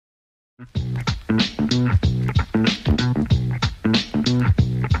All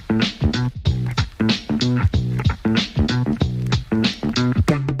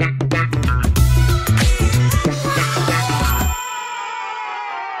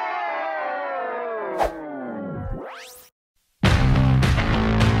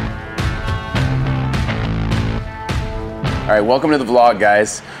right, welcome to the vlog,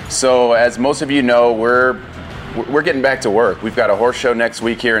 guys. So as most of you know, we're getting back to work. We've got a horse show next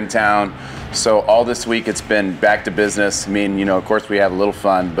week here in town. So all this week it's been back to business. I mean, you know, of course we have a little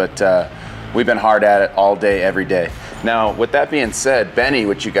fun, but we've been hard at it all day, every day. Now, with that being said, Benny,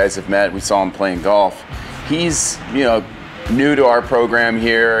 which you guys have met, we saw him playing golf. He's, you know, new to our program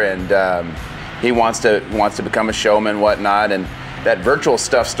here, and he wants to become a showman, whatnot. And that virtual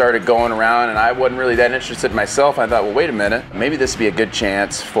stuff started going around, and I wasn't really that interested myself. I thought, well, wait a minute, maybe this would be a good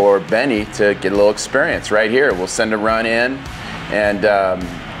chance for Benny to get a little experience right here. We'll send a run in and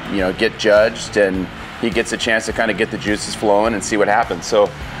you know, get judged, and he gets a chance to kind of get the juices flowing and see what happens. So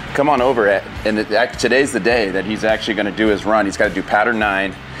come on over, and today's the day that he's actually going to do his run. He's got to do pattern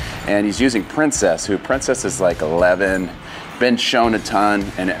 9, and he's using Princess, who Princess is like 11, been shown a ton,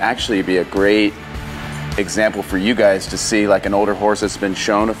 and it actually be a great example for you guys to see, like an older horse that's been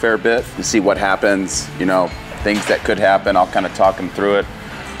shown a fair bit, to see what happens, you know, things that could happen. I'll kind of talk him through it,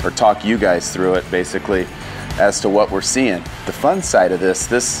 or talk you guys through it, basically, as to what we're seeing. The fun side of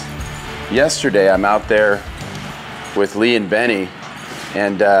this yesterday I'm out there with Lee and Benny,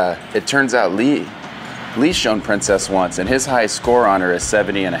 and it turns out Lee's shown Princess once, and his high score on her is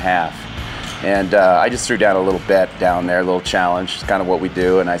 70.5. And I just threw down a little bet down there, a little challenge, it's kind of what we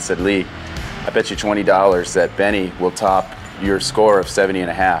do, and I said, Lee, I bet you $20 that Benny will top your score of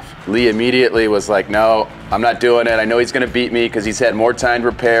 70.5. Lee immediately was like, no, I'm not doing it. I know he's gonna beat me because he's had more time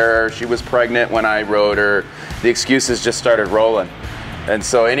to prepare her. She was pregnant when I rode her. The excuses just started rolling. And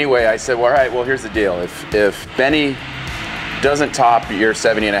so anyway, I said, well, all right, well, here's the deal. If Benny doesn't top your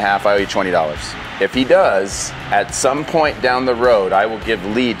 70.5, I owe you $20. If he does, at some point down the road, I will give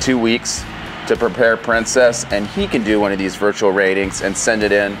Lee 2 weeks to prepare Princess, and he can do one of these virtual ratings and send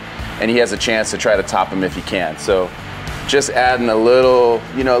it in, and he has a chance to try to top him if he can. So just adding a little,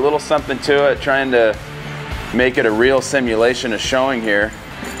 you know, a little something to it, trying to make it a real simulation of showing here.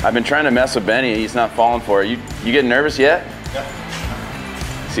 I've been trying to mess with Benny, he's not falling for it. You getting nervous yet?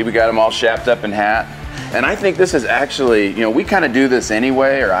 Yeah. See, we got him all shapped up in hat. And I think this is actually, you know, we kind of do this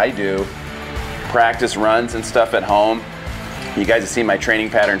anyway, or I do, practice runs and stuff at home. You guys have seen my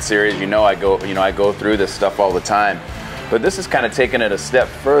training pattern series, you know I go through this stuff all the time. But this is kind of taking it a step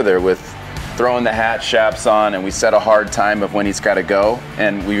further with throwing the hat chaps on, and we set a hard time of when he's got to go.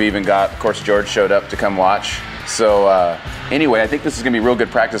 And we've even got, of course, George showed up to come watch. So anyway, I think this is going to be real good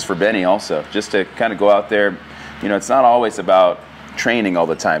practice for Benny also, just to kind of go out there. You know, it's not always about training all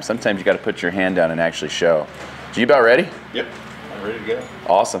the time. Sometimes you got to put your hand down and actually show. So you about ready? Yep, I'm ready to go.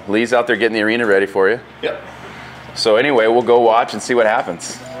 Awesome. Lee's out there getting the arena ready for you. Yep. So anyway, we'll go watch and see what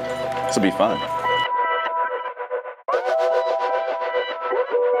happens. This will be fun.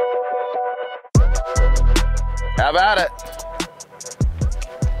 How about it?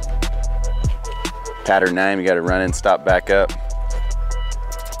 Pattern 9, you got to run in, stop back up.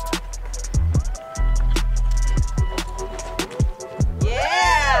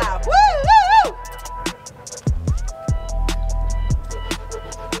 Yeah! Woo, woo, woo!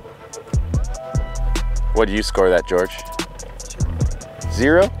 What do you score that, George?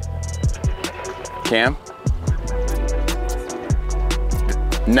 0? Cam?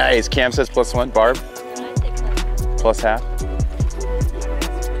 Nice. Cam says +1. Barb? +half.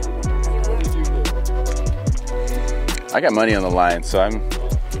 I got money on the line, so I'm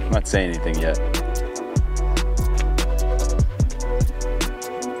not saying anything yet.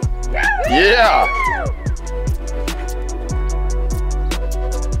 Yeah!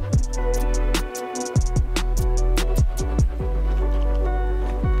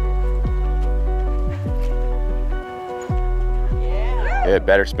 It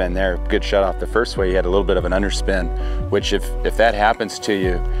better spin there. Good shut off. The first way you had a little bit of an underspin, which if that happens to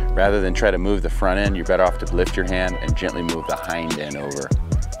you, rather than try to move the front end, you're better off to lift your hand and gently move the hind end over.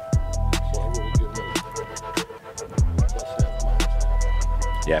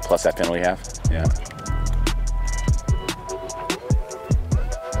 Yeah, plus that penalty half. Yeah.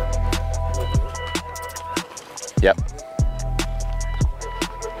 Yep.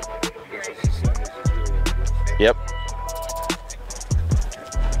 Yep.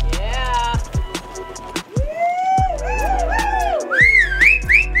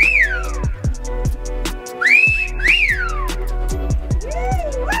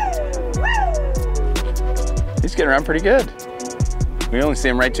 He's getting around pretty good. We only see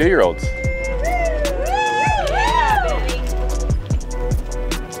them right 2-year-olds.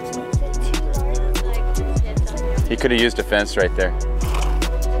 He could have used a fence right there.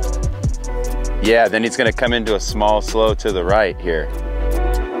 Yeah, then he's gonna come into a small slow to the right here.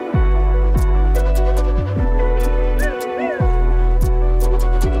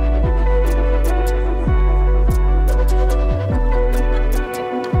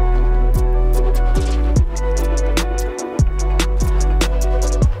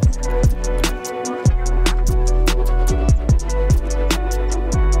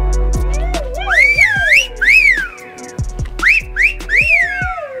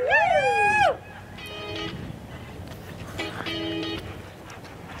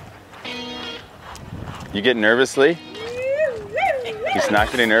 You getting nervous, Lee? He's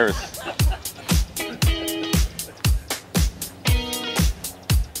not getting nervous.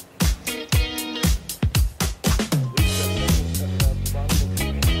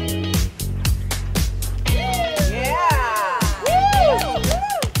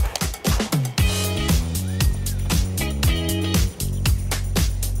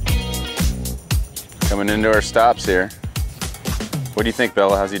 Coming into our stops here. What do you think,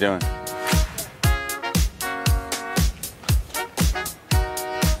 Bella? How's he doing?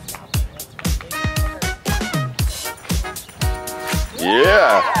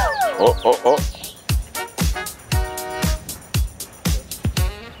 Yeah. Oh, oh, oh.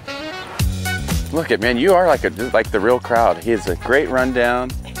 Look at, man, you are like the real crowd. He has a great rundown,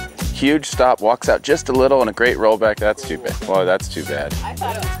 huge stop, walks out just a little, and a great rollback. That's too bad. Well, that's too bad. I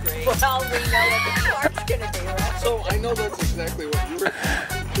thought it was great. Well, we know what the score's gonna be, right? So I know that's exactly what you were.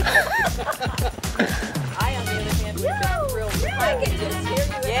 I, on the other hand, would have been thrilled. I can just hear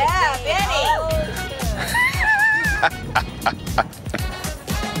you. Yeah, Benny.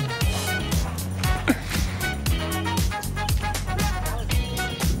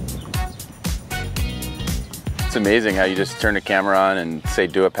 It's amazing how you just turn the camera on and say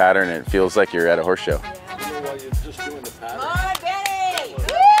do a pattern and it feels like you're at a horse show. You know why you're just doing the pattern? Come on, Benny. Woo!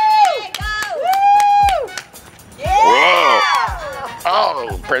 Go! Woo! Yeah! Whoa!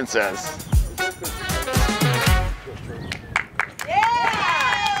 Oh, princess.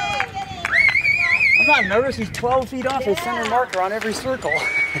 Yeah! I'm not nervous. He's 12 feet off his center marker on every circle.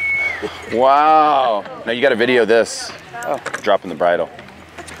 Wow. Now you got to video this. Oh, dropping the bridle.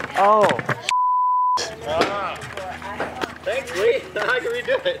 Oh. Thanks, Lee. I can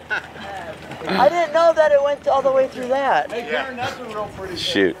redo it. I didn't know that it went all the way through that.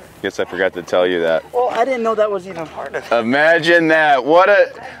 Shoot. Guess I forgot to tell you that. Well, I didn't know that was even part of it. Imagine that. What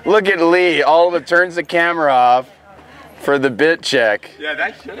a look at Lee. All of it turns the camera off for the bit check. Yeah,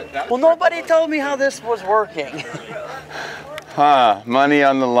 that should have. Well, nobody told me how this was working. Huh, money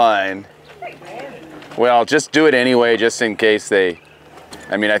on the line. Well, just do it anyway, just in case they,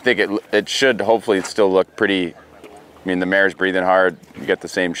 I mean, I think it should hopefully still look pretty. I mean, the mare's breathing hard. You got the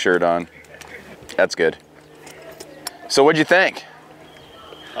same shirt on. That's good. So what'd you think?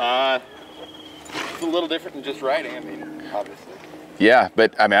 It's a little different than just riding, I mean, obviously. Yeah,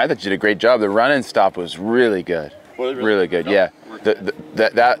 but I mean, I thought you did a great job. The run and stop was really good. Was it really good, no, yeah.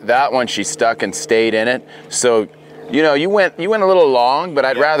 That one, she stuck and stayed in it. So, you know, you went a little long, but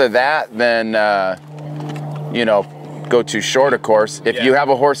I'd rather that than, you know, go too short, of course. If you have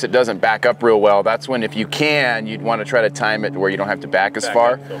a horse that doesn't back up real well, that's when, if you can, you'd want to try to time it where you don't have to back as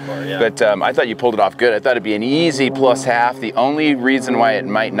far. Yeah. But I thought you pulled it off good. I thought it'd be an easy plus half. The only reason why it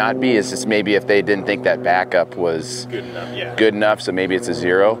might not be is just maybe if they didn't think that backup was good enough, so maybe it's a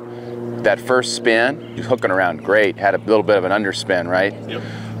 0. That first spin, you're hooking around great, had a little bit of an underspin, right? Yep.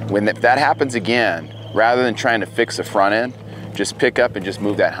 If that happens again, rather than trying to fix the front end, just pick up and just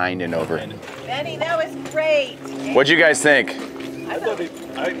move that hind end over. Benny, that was great. What'd you guys think? I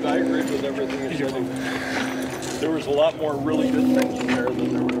agreed with everything he said. There was a lot more really good things in there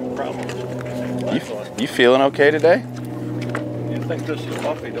than there were problems. You feeling okay today? You think this is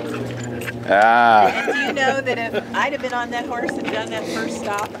Buffy, don't you? Ah. Do you know that if I'd have been on that horse and done that first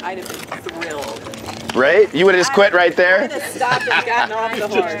stop, I'd have been thrilled. Right? You would have just quit right I there? would have stopped and gotten off the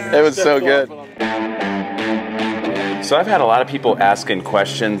horse. It was so good. So I've had a lot of people asking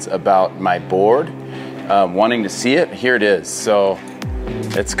questions about my board, wanting to see it. Here it is. So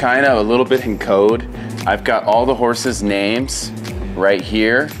it's kind of a little bit in code. I've got all the horses' names right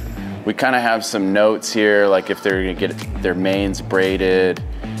here. We kind of have some notes here, like if they're gonna get their manes braided.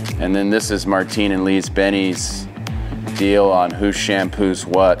 And then this is Martine and Lee's Benny's deal on who shampoos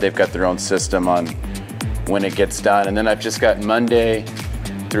what. They've got their own system on when it gets done. And then I've just got Monday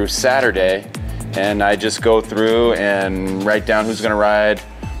through Saturday, and I just go through and write down who's gonna ride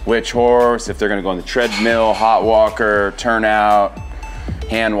which horse, if they're gonna go on the treadmill, hot walker, turnout,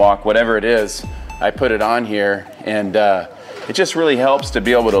 hand walk, whatever it is, I put it on here, and it just really helps to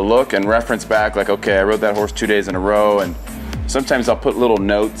be able to look and reference back, like, okay, I rode that horse 2 days in a row, and sometimes I'll put little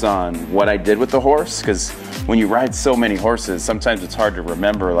notes on what I did with the horse, because when you ride so many horses, sometimes it's hard to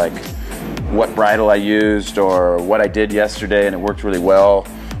remember like what bridle I used or what I did yesterday and it worked really well,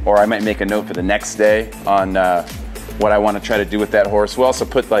 or I might make a note for the next day on what I want to try to do with that horse. We'll also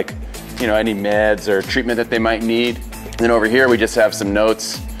put like, you know, any meds or treatment that they might need. Then over here we just have some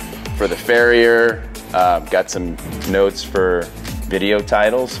notes for the farrier, got some notes for video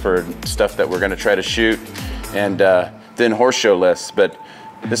titles for stuff that we're going to try to shoot, and then horse show lists. But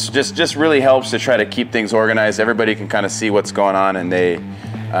this just really helps to try to keep things organized. Everybody can kind of see what's going on, and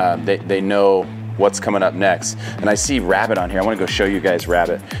they know what's coming up next. And I see Rabbit on here. I want to go show you guys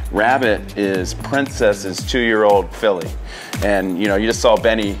Rabbit. Rabbit is Princess's 2-year-old filly, and you know, you just saw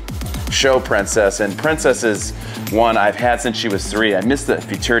Benny show Princess, and Princess is one I've had since she was 3. I missed the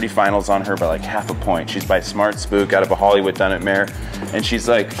futurity finals on her by like half a point. She's by Smart Spook out of a Hollywood Dunnet mare, and she's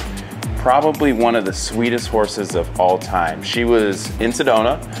like probably one of the sweetest horses of all time. She was in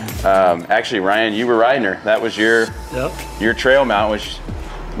Sedona. Actually, Ryan, you were riding her. That was your trail mount, which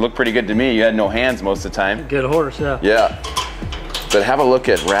looked pretty good to me. You had no hands most of the time. Good horse, yeah. Yeah. But have a look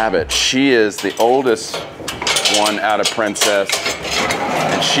at Rabbit. She is the oldest one out of Princess,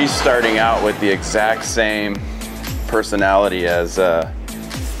 and she's starting out with the exact same personality as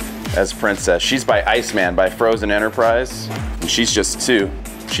Princess. She's by Iceman, by Frozen Enterprise, and she's just 2.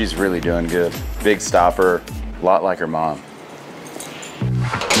 She's really doing good. Big stopper, a lot like her mom.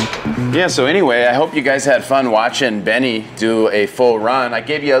 Yeah, so anyway, I hope you guys had fun watching Benny do a full run. I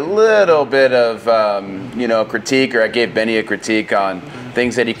gave you a little bit of, you know, critique, or I gave Benny a critique on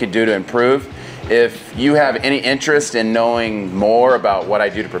things that he could do to improve. If you have any interest in knowing more about what I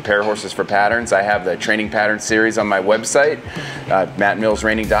do to prepare horses for patterns, I have the training pattern series on my website,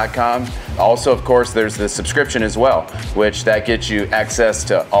 mattmillsreining.com. Also, of course, there's the subscription as well, which that gets you access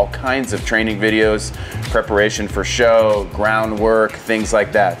to all kinds of training videos, preparation for show, groundwork, things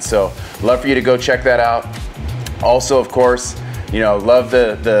like that. So love for you to go check that out. Also, of course, you know, love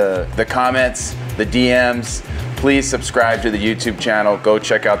the comments, the DMs. Please subscribe to the YouTube channel. Go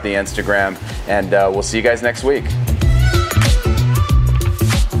check out the Instagram, and we'll see you guys next week.